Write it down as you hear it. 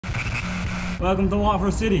Welcome to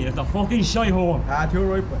Waterford City. It's a fucking shithole. Ah, too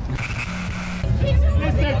right, but.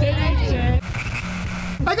 Mr. Telly.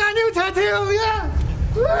 I got a new tattoo, yeah!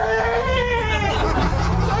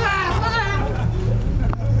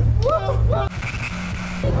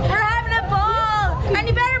 We're having a ball, and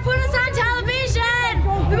you better put us on television.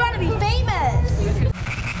 We want to be famous.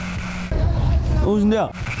 Who's in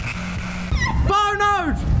there?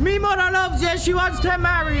 Barnard! Me mother loves you, she wants to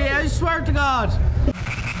marry you, I swear to God.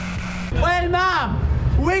 Well, ma'am,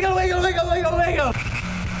 wiggle, wiggle, wiggle, wiggle, wiggle.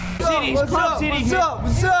 Cities, what's Club up, City. what's up,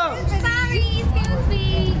 what's up? Sorry, excuse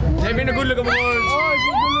me. They've been a good looking boy.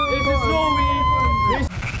 It's a snowy.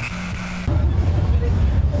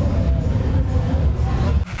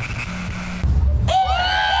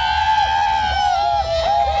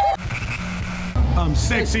 I'm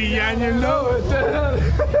sexy and you know it.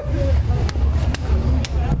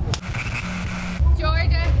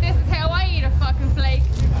 Georgia, this is how I eat a fucking flake.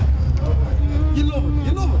 You love it,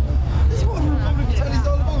 you love it. This is what Telly's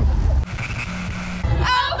all about.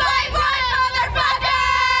 Oh my God,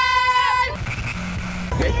 motherfuckers!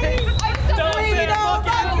 Don't say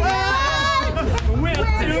fucking we'll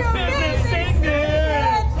do business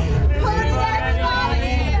singing.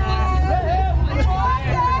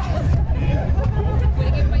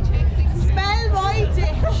 Smell my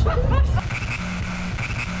dick.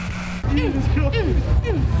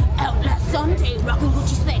 Out last Sunday, rockin'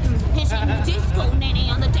 Gucci specs, hitting the disco, nene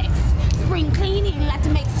on the decks. Spring cleaning, like to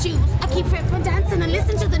make shoes. I keep ripping, dancing, and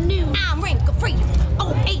listen to the news. I'm wrinkle free,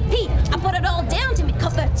 OAP. I put it all down to me,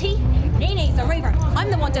 cup of tea. Nene's a raver,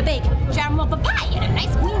 I'm the one to bake. Jam up a pie and a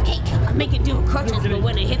nice queen cake. I make it do crutches, but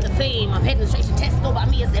when I hit the fame, I'm heading straight to Tesco, buy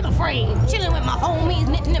me a zipper frame. Chilling with my homies,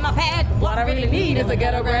 knitting in my pad. What I really need is a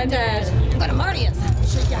ghetto granddad. I'm gonna murder you,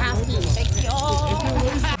 shake your house, take your.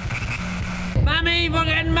 Mammy, we're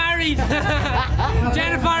getting married.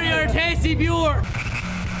 Jennifer, you're a tasty pure.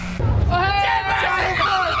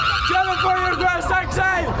 Jennifer, you're girl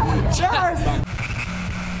sexy! Cheers!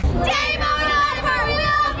 Damon Oliver, we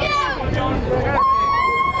love you!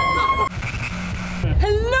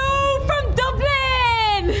 Hello from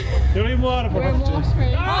Dublin! You're in Waterford. We're in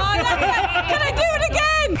Waterford. Oh, look at it. Can I do it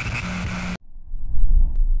again?